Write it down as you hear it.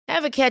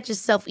Ever catch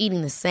yourself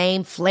eating the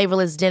same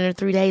flavorless dinner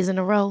 3 days in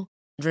a row?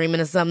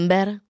 Dreaming of something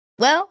better?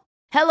 Well,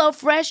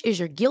 HelloFresh is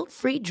your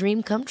guilt-free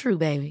dream come true,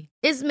 baby.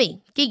 It's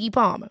me, Keke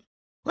Palmer.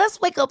 Let's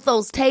wake up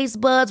those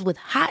taste buds with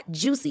hot,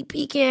 juicy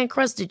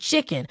pecan-crusted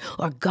chicken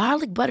or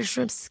garlic butter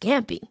shrimp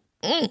scampi.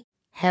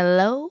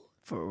 Hello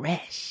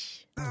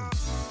Fresh.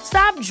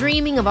 Stop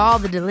dreaming of all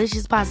the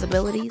delicious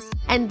possibilities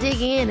and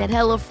dig in at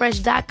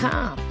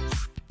HelloFresh.com.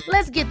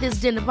 Let's get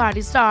this dinner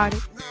party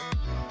started.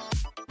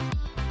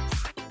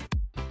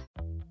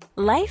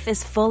 Life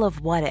is full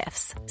of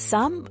what-ifs.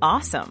 Some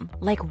awesome,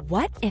 like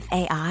what if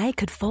AI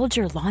could fold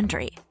your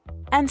laundry?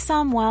 And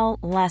some, well,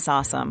 less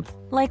awesome,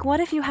 like what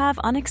if you have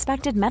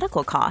unexpected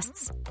medical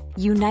costs?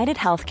 United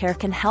Healthcare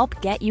can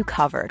help get you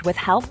covered with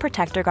Health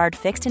Protector Guard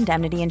fixed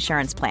indemnity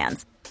insurance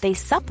plans. They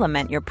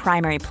supplement your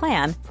primary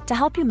plan to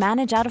help you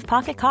manage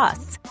out-of-pocket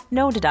costs.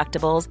 No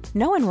deductibles,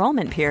 no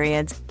enrollment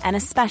periods, and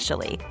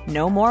especially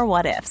no more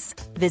what-ifs.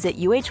 Visit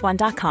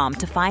UH1.com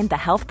to find the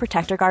Health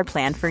Protector Guard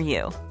plan for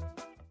you.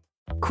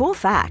 Cool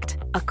fact,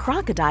 a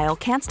crocodile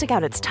can't stick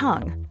out its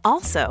tongue.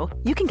 Also,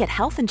 you can get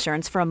health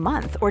insurance for a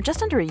month or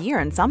just under a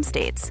year in some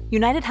states.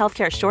 United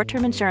Healthcare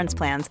short-term insurance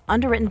plans,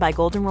 underwritten by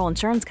Golden Rule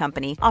Insurance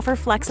Company, offer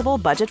flexible,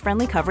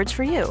 budget-friendly coverage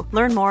for you.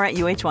 Learn more at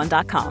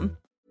UH1.com.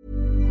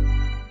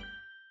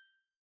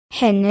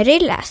 Henry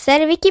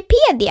läser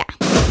Wikipedia.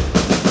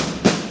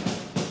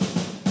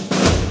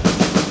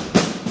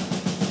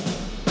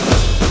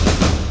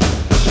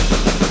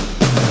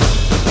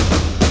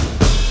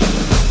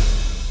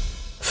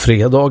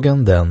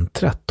 Fredagen den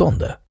 13.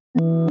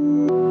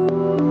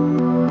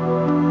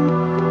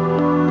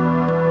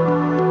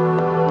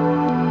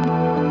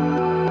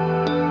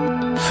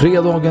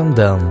 Fredagen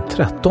den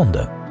 13,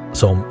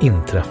 som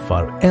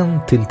inträffar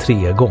 1 till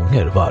 3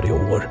 gånger varje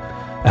år,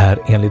 är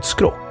enligt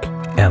Skrock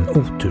en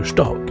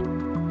otursdag.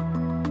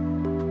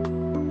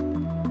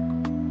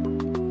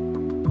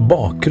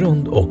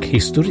 Bakgrund och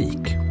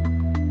historik.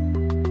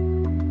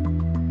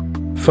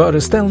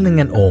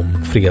 Föreställningen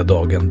om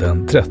fredagen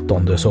den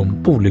 13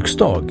 som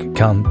olycksdag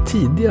kan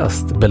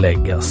tidigast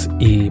beläggas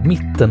i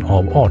mitten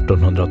av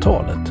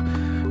 1800-talet,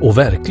 och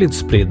verkligt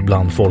spridd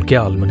bland folk i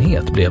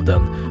allmänhet blev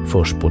den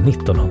först på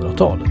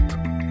 1900-talet.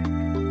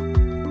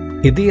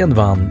 Idén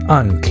vann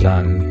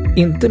anklang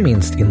inte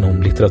minst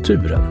inom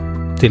litteraturen,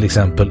 till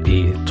exempel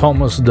i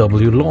Thomas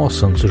W.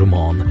 Lawsons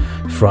roman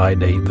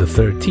Friday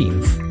the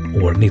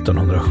 13th år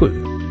 1907,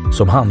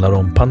 som handlar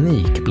om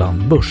panik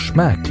bland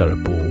börsmäklare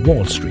på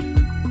Wall Street.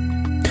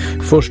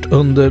 Först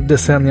under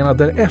decennierna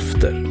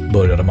därefter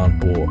började man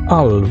på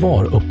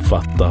allvar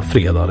uppfatta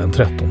fredag den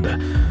 13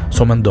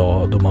 som en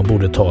dag då man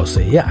borde ta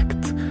sig i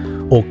jakt.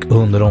 Och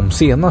under de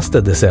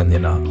senaste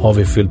decennierna har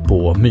vi fyllt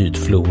på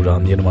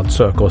mytfloran genom att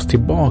söka oss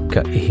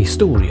tillbaka i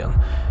historien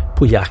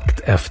på jakt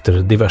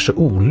efter diverse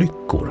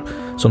olyckor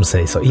som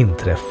sägs ha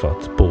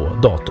inträffat på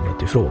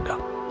datumet i fråga.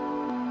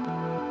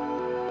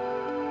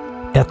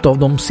 Ett av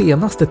de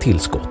senaste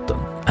tillskotten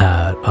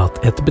är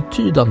att ett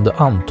betydande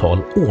antal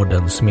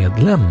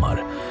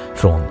ordensmedlemmar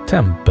från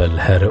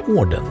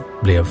Tempelherreorden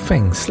blev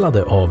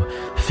fängslade av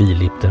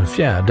Filip den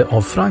fjärde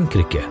av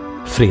Frankrike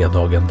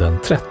fredagen den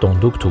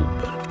 13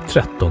 oktober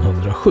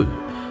 1307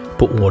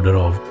 på order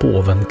av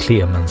påven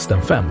Clemens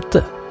den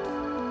femte.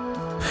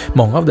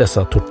 Många av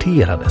dessa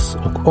torterades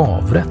och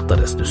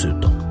avrättades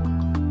dessutom.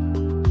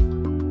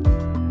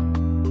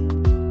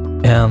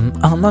 En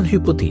annan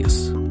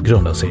hypotes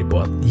grundar sig på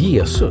att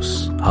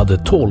Jesus hade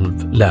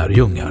 12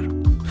 lärjungar,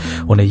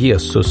 och när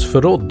Jesus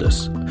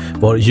förråddes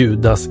var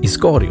Judas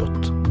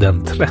Iskariot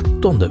den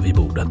 13:e vid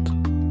bordet.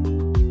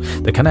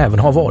 Det kan även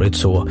ha varit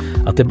så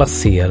att det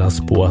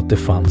baseras på att det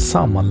fanns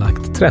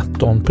sammanlagt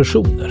 13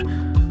 personer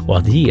och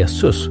att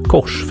Jesus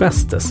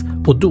korsfästes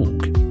och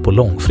dog på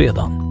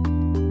långfredagen.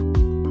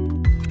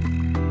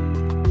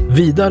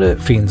 Vidare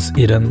finns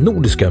i den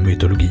nordiska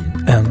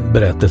mytologin en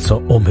berättelse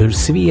om hur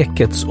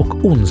svekets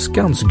och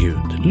ondskans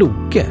gud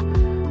Loke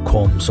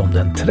kom som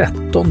den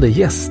 13:e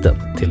gästen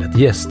till ett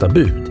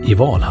gästabud i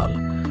Valhall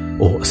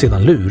och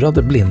sedan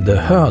lurade blinde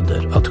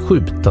Höder att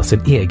skjuta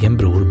sin egen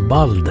bror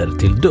Balder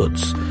till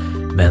döds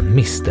med en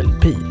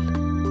mistelpil.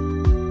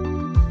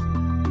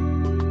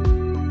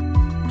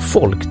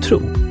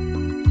 Folktro.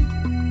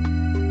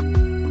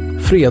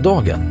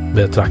 Fredagen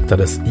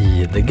betraktades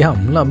i det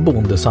gamla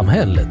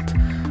bondesamhället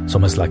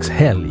som en slags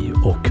helg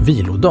och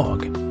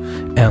vilodag.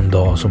 En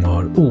dag som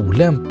var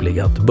olämplig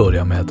att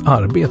börja med ett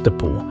arbete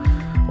på,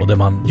 och det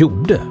man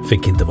gjorde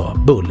fick inte vara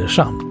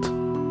bullersamt.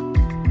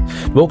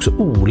 Det var också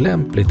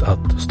olämpligt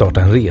att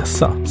starta en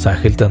resa,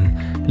 särskilt en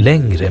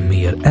längre,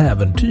 mer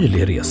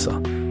äventyrlig resa,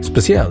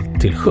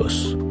 speciellt till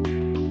sjöss.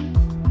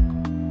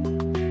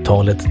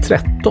 Talet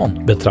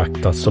 13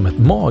 betraktas som ett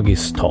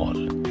magiskt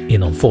tal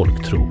inom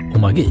folktro och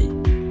magi.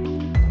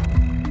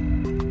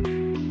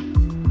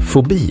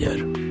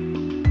 Fobier.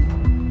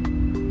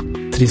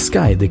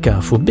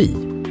 Triskaidika-fobi,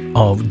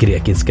 av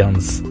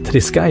grekiskans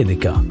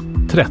triskaidika,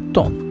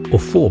 13,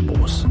 och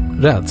phobos,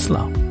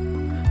 rädsla,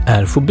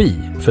 är fobi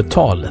för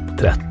talet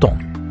 13.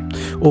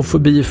 Och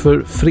fobi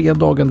för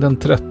fredagen den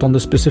 13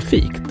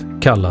 specifikt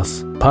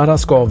kallas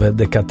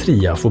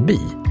paraskavedekatriafobi.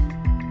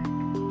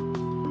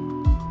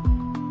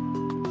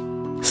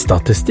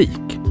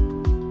 Statistik.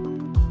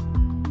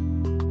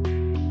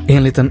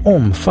 Enligt en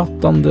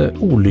omfattande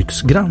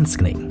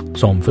olycksgranskning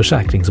som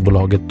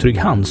försäkringsbolaget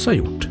Trygg-Hansa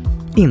gjort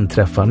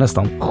inträffar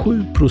nästan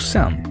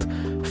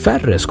 7%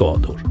 färre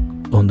skador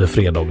under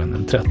fredagen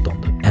den 13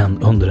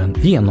 än under en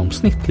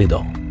genomsnittlig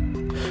dag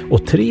och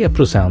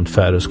 3%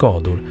 färre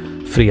skador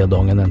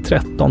fredagen den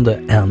 13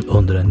 än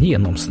under en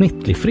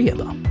genomsnittlig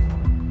fredag.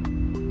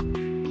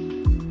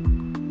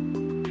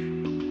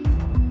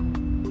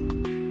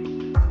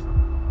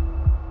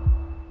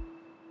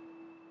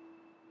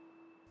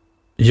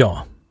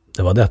 Ja,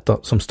 det var detta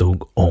som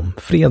stod om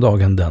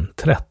fredagen den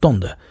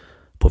 13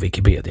 på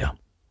Wikipedia.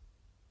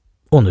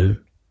 Och nu,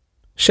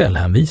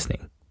 källhänvisning.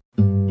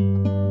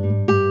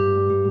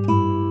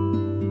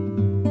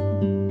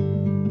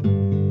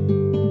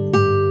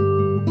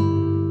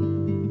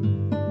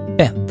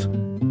 1.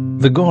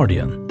 The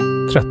Guardian,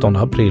 13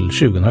 april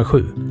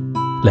 2007.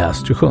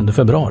 Läst 27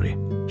 februari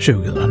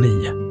 2009.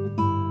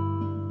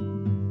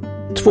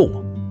 2.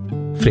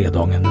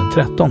 Fredagen den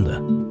 13.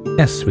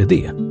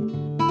 SvD,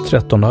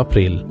 13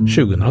 april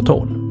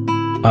 2012.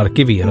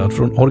 Arkiverad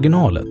från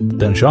originalet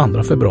den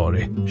 22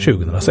 februari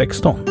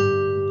 2016.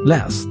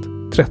 Läst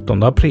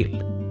 13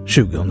 april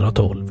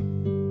 2012.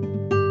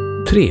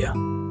 3.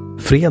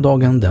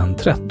 Fredagen den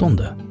 13.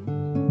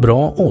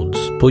 Bra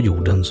odds på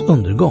jordens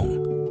undergång.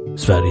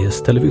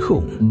 Sveriges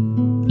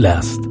Television.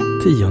 Läst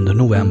 10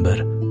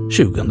 november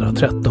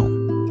 2013.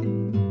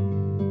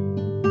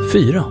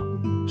 4.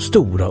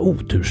 Stora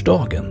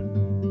otursdagen.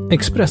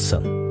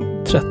 Expressen,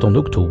 13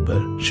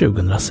 oktober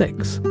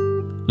 2006.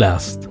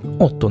 Läst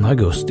 8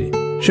 augusti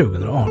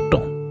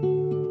 2018.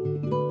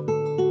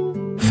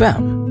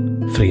 5.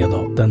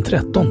 Fredag den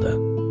 13.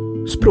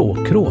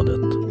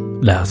 Språkrådet.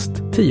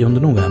 Läst 10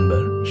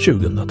 november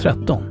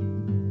 2013.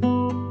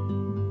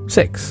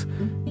 6.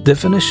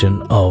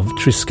 Definition of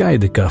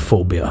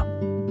triskaidekaphobia.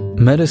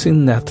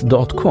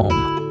 Medicinenet.com.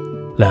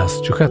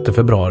 Läst 26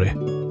 februari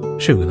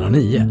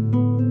 2009.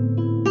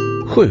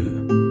 7.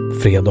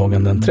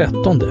 Fredagen den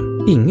 13.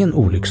 Ingen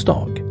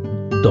olycksdag.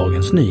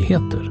 Dagens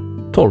Nyheter.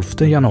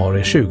 12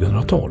 januari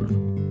 2012.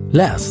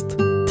 Läst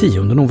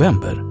 10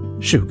 november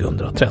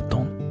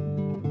 2013.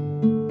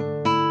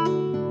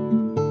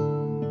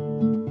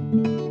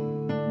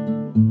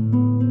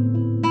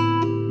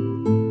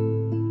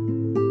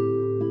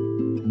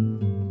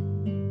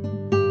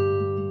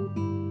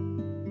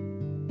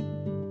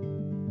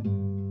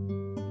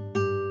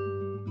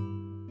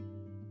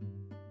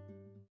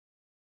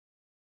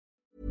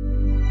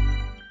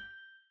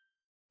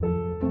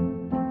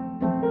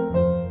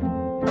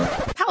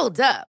 Hold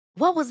up.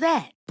 What was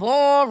that?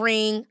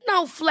 Boring.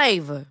 No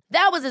flavor.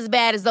 That was as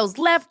bad as those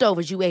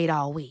leftovers you ate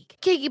all week.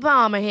 Keke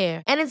Palmer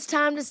here, and it's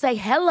time to say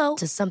hello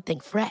to something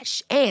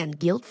fresh and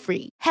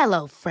guilt-free.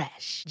 Hello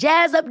Fresh.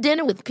 Jazz up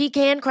dinner with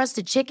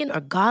pecan-crusted chicken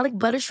or garlic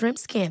butter shrimp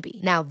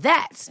scampi. Now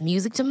that's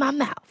music to my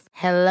mouth.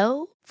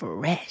 Hello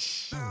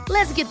Fresh.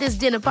 Let's get this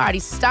dinner party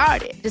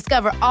started.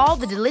 Discover all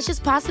the delicious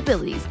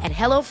possibilities at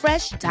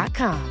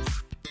hellofresh.com.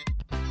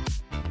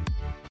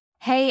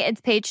 Hey, it's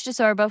Paige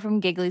DeSorbo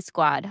from Giggly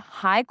Squad.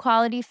 High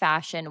quality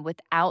fashion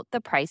without the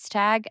price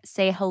tag.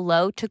 Say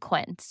hello to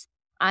Quince.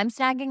 I'm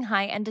snagging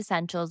high-end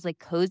essentials like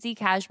cozy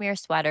cashmere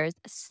sweaters,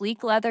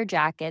 sleek leather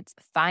jackets,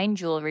 fine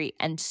jewelry,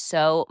 and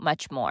so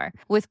much more.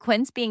 With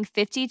Quince being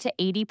 50 to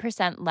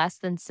 80% less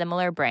than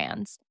similar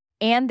brands.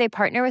 And they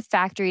partner with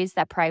factories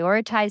that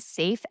prioritize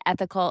safe,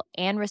 ethical,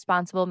 and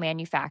responsible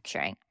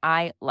manufacturing.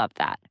 I love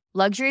that.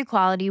 Luxury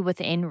quality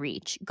within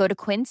reach. Go to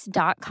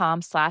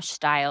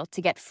quince.com/style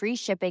to get free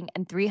shipping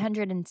and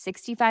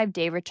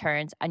 365-day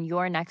returns on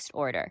your next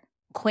order.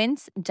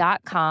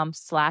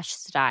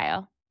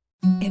 Quince.com/style.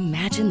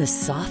 Imagine the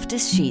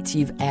softest sheets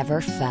you've ever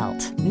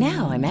felt.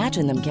 Now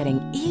imagine them getting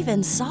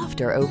even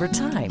softer over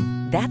time.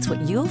 That's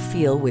what you'll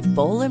feel with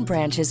Boll &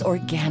 Branch's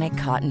organic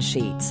cotton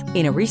sheets.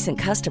 In a recent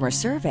customer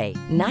survey,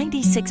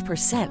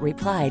 96%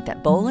 replied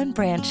that Boll &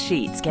 Branch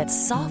sheets get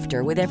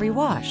softer with every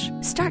wash.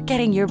 Start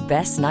getting your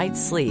best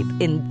night's sleep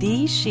in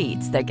these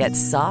sheets that get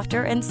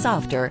softer and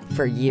softer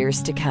for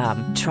years to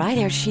come. Try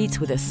their sheets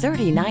with a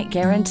 30-night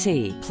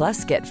guarantee.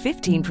 Plus, get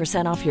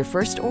 15% off your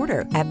first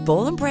order at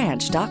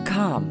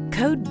bollandbranch.com.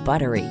 Code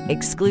BUTTERY.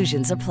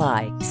 Exclusions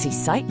apply. See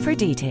site for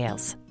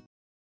details.